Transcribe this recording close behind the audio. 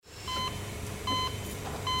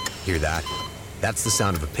Hear that? That's the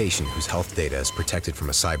sound of a patient whose health data is protected from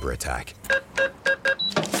a cyber attack.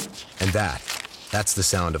 And that's the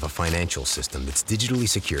sound of a financial system that's digitally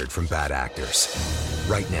secured from bad actors.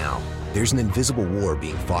 Right now, there's an invisible war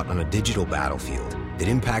being fought on a digital battlefield that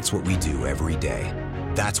impacts what we do every day.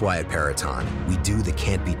 That's why at Peraton, we do the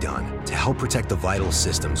can't be done to help protect the vital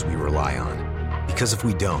systems we rely on. Because if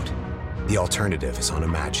we don't, the alternative is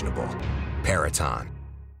unimaginable. Peraton.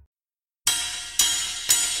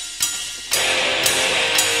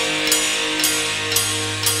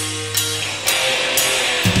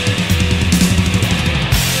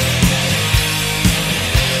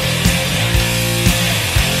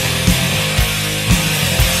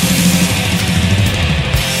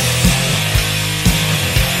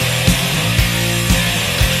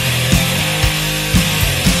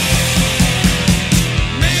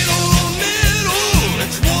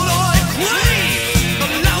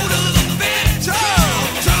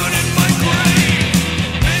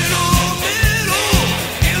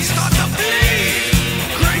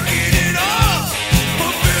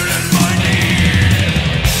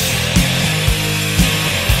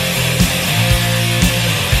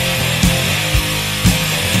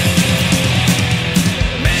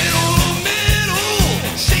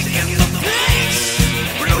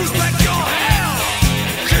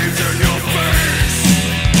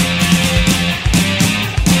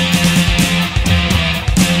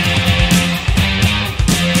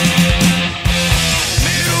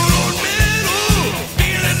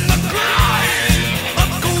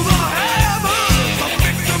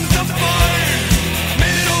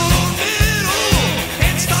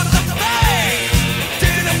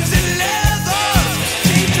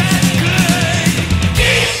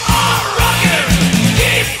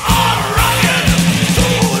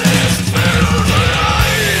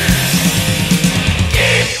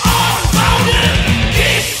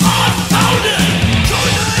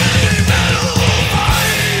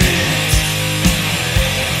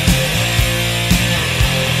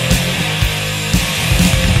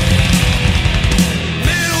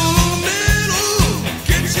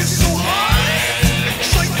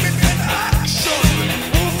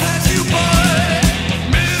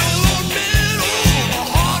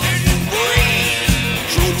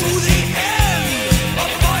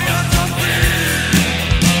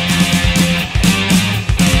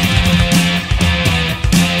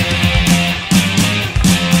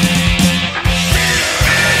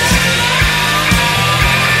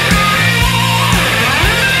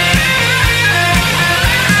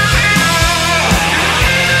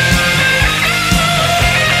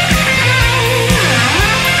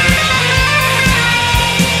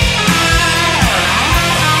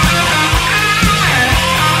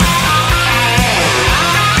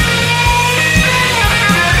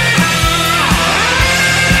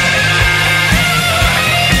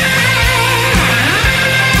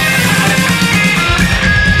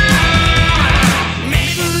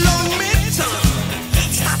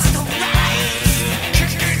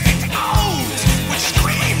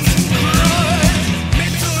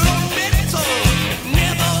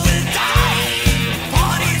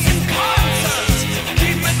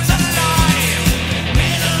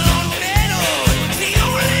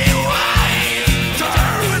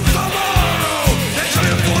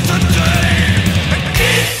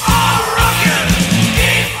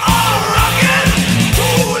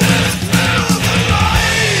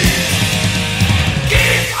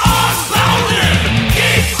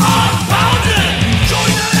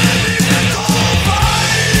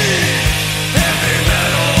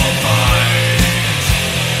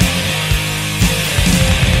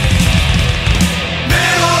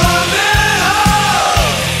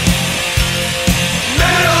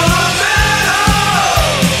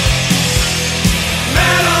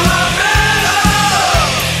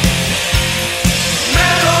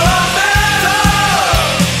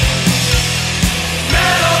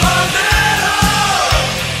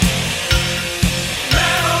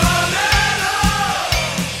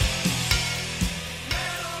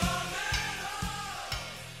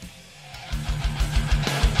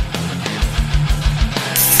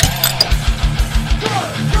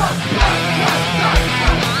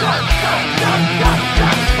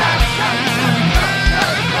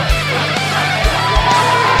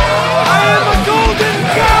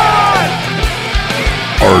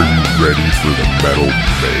 ready for the metal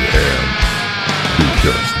mayhem,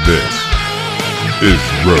 because this is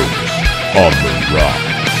Rhoades on the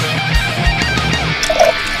Rocks.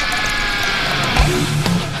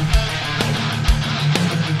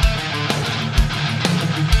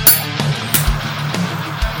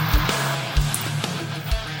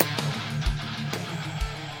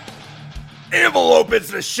 Envelope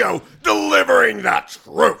is the show delivering the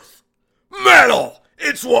truth. Metal,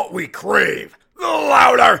 it's what we crave. The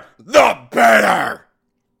louder, the better.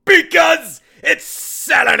 Because it's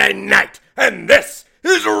Saturday night, and this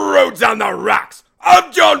is Rhoades on the Rocks.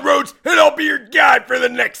 I'm John Rhoades, and I'll be your guide for the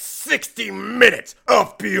next 60 minutes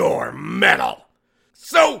of pure metal.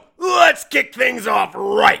 So let's kick things off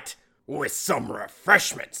right with some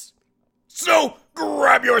refreshments. So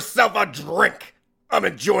grab yourself a drink. I'm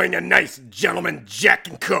enjoying a nice gentleman Jack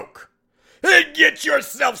and Coke. And get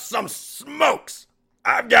yourself some smokes.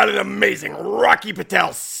 I've got an amazing Rocky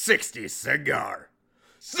Patel 60 cigar.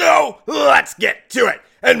 So let's get to it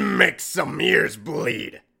and make some ears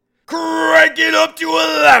bleed. Crank it up to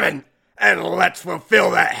 11 and let's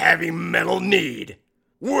fulfill that heavy metal need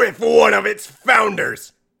with one of its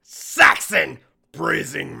founders, Saxon,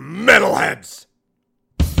 praising metalheads.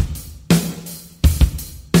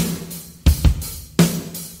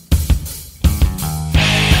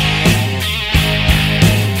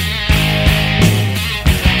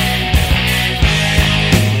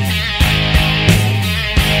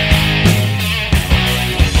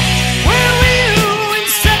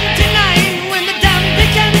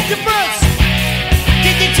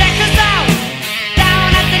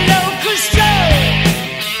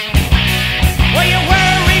 Were you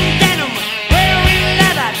wearing denim? Were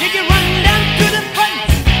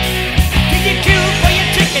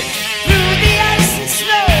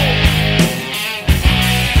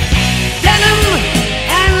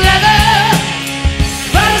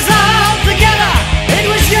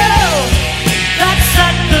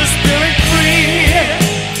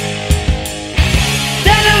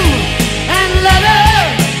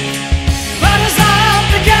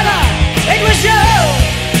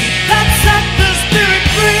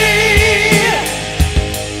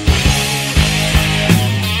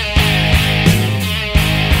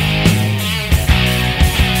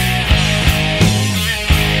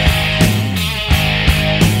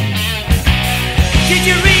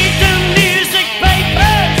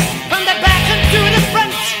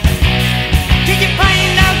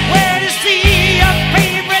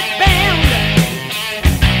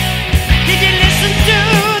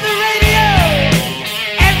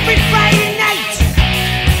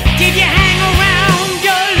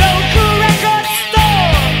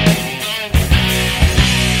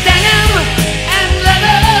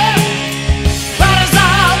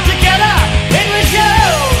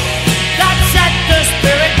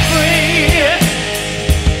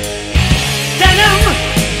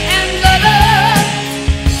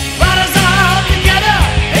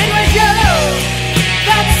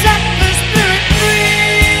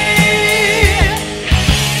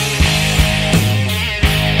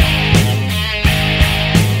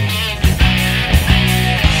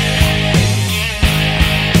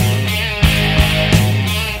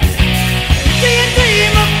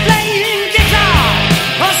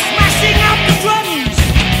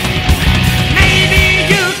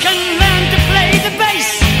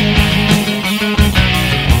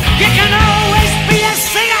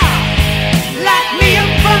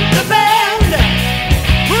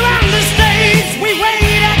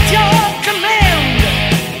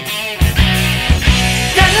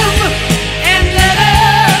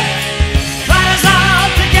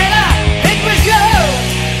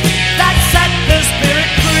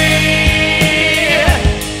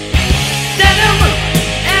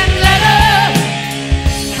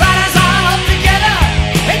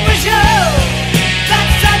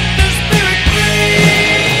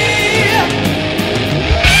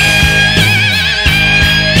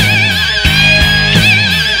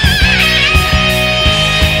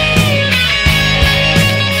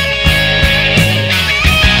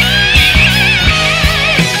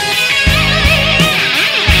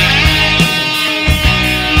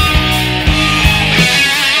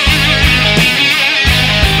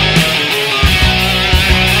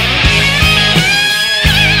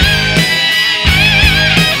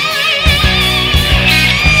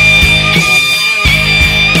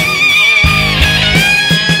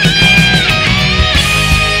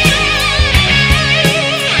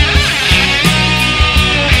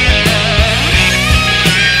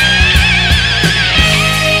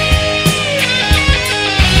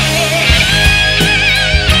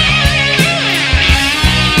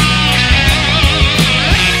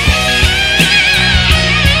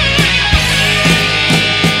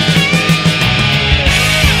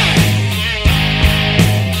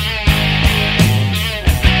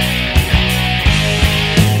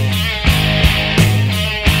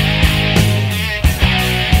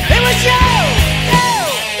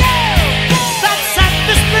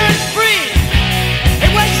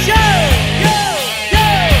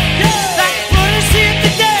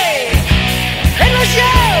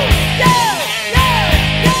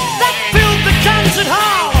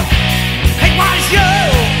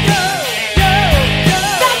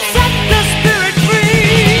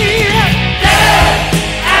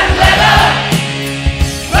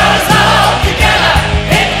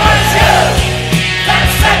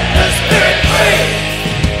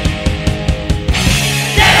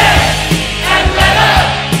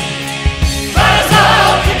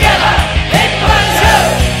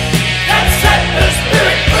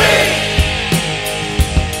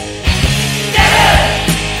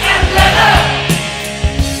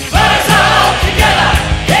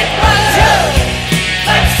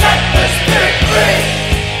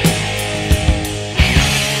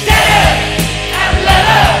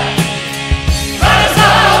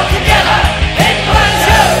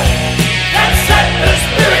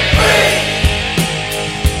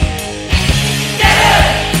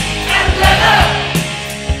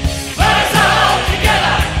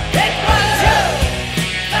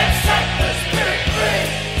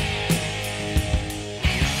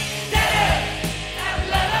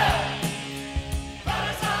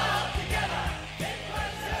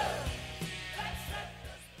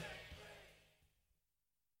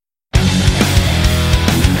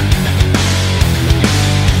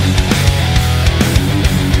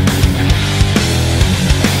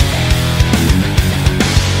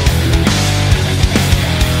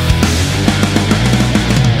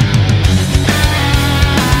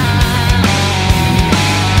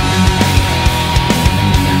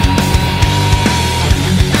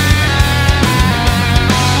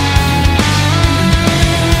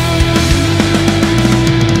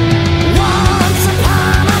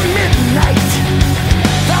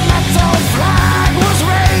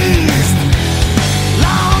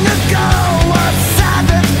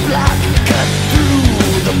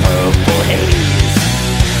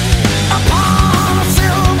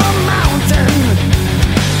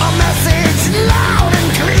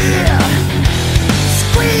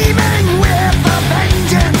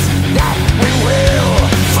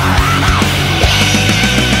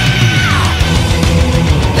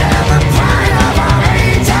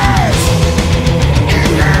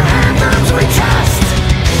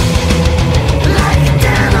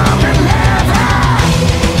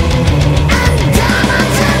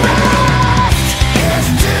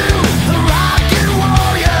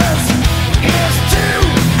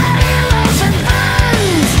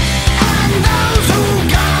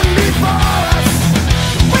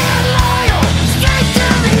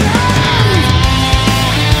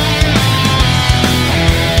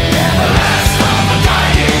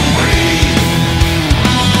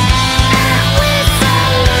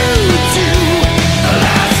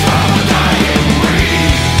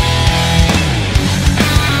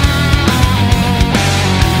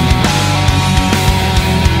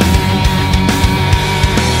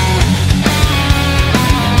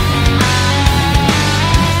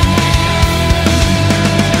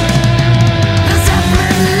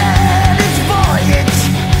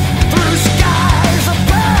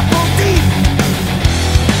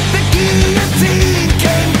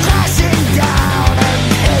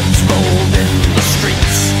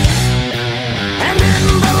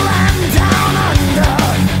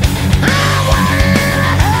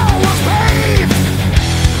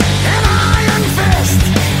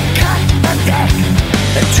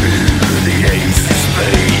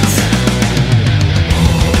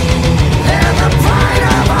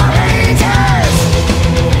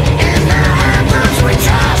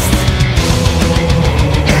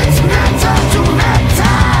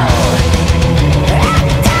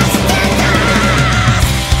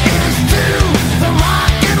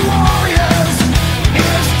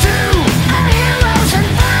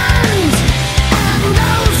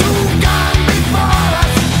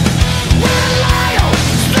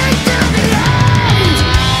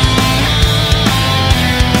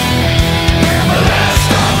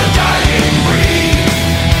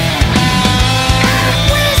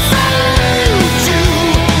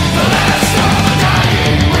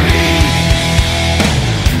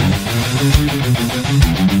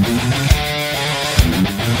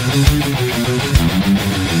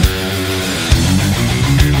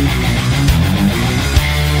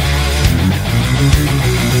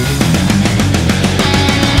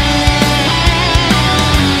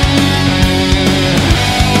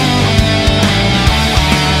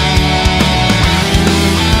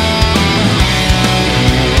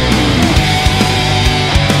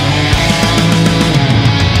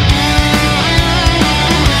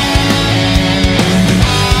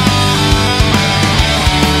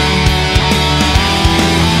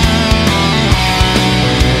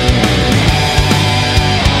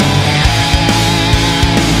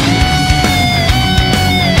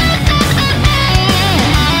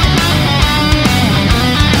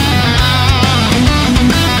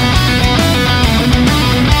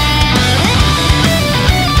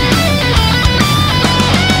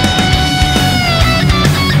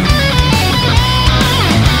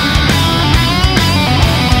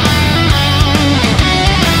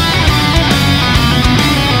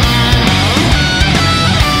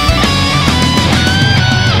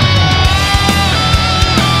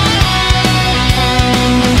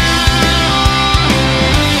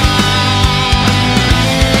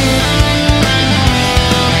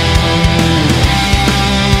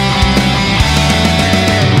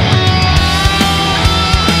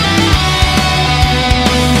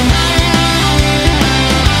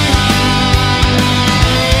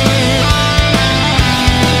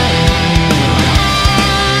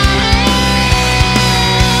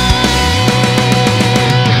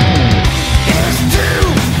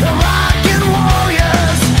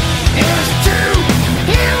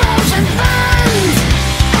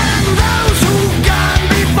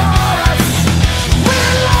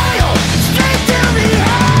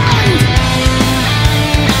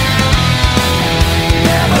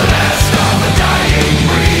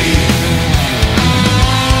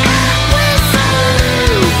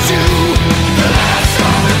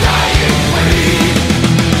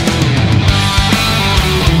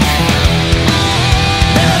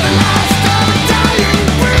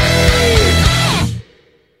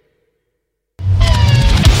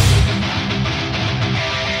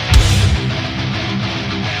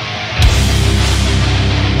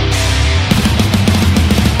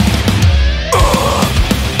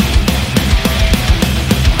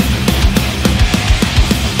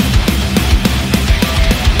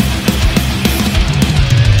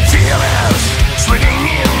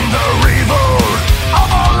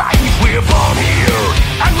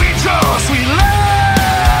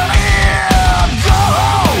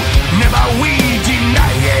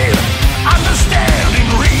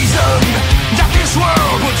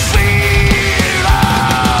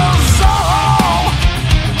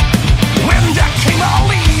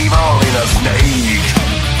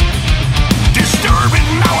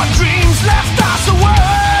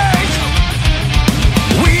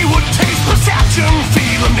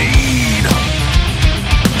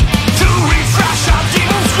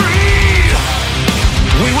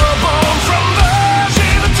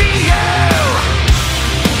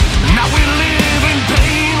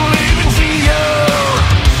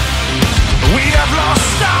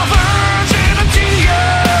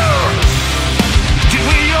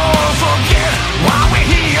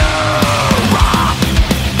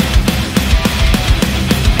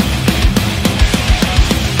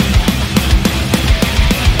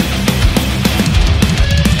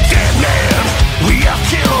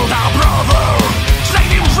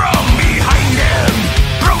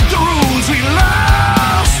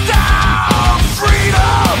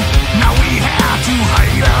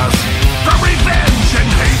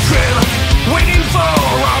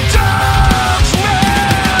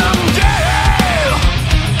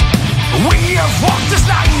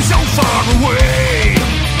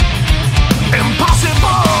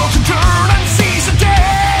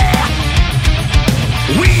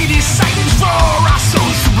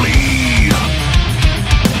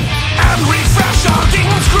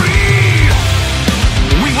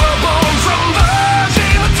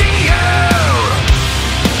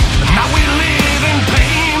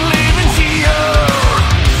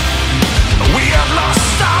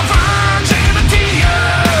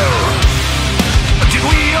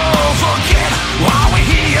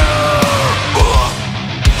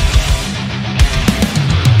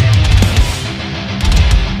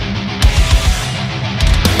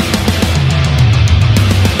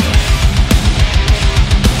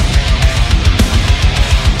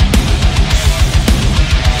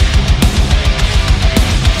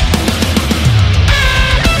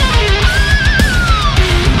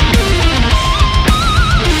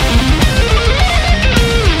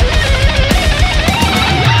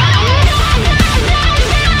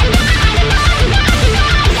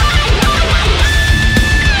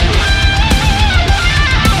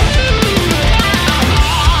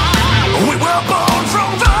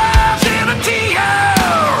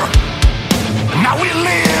Now we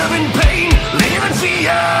live in pain, live in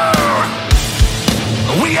fear.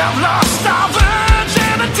 We have lost our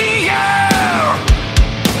virginity.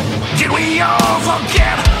 Did we all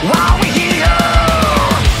forget why we're here?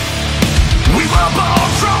 We were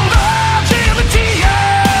born from virginity.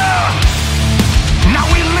 Now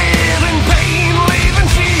we live in pain, live in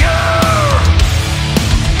fear.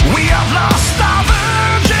 We have lost our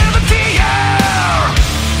virginity.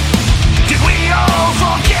 Did we all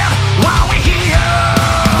forget why we're here?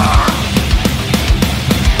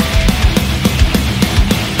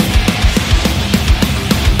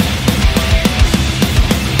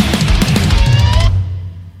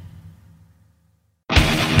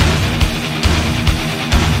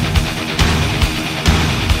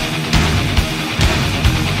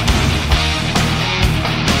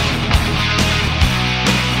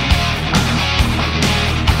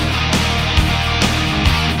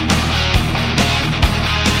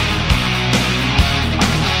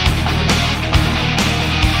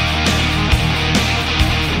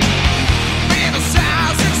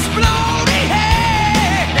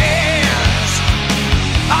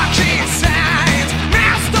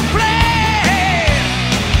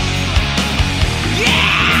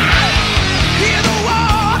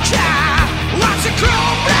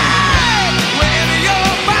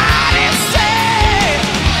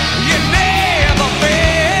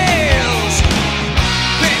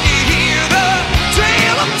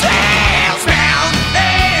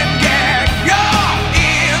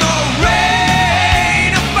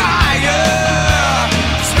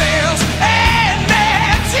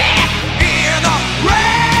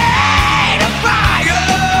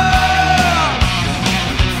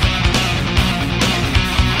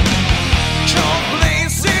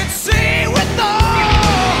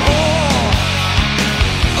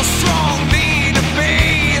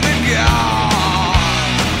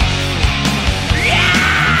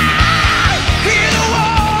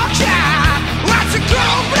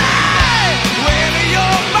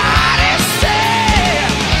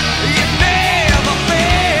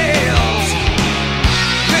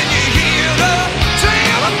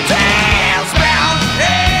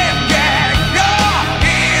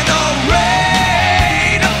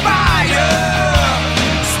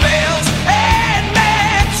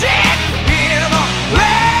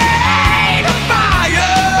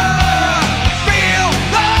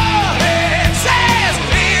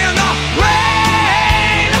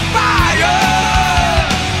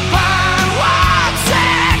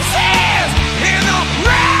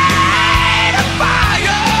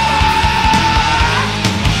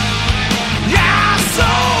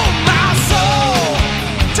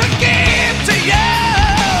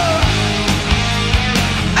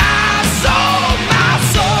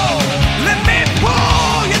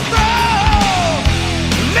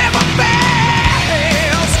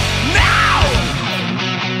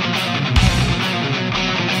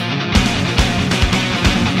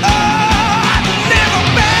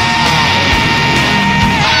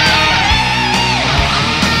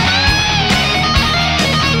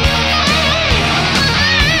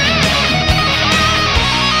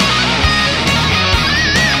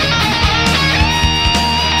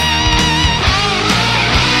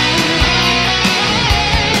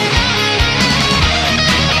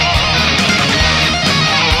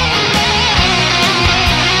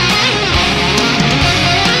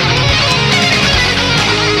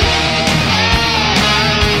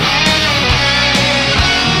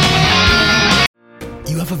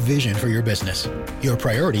 Vision for your business. Your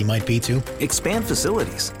priority might be to expand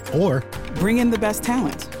facilities or bring in the best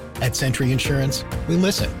talent. At Century Insurance, we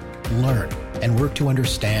listen, learn, and work to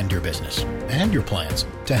understand your business and your plans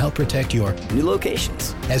to help protect your new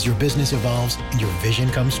locations. As your business evolves and your vision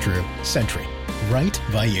comes true, Century, right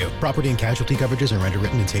by you. Property and casualty coverages and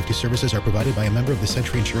underwritten and safety services are provided by a member of the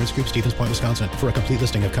Century Insurance Group, Stevens Point, Wisconsin. For a complete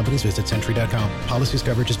listing of companies, visit Century.com. Policies,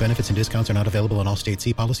 coverages, benefits, and discounts are not available in all states.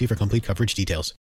 See policy for complete coverage details.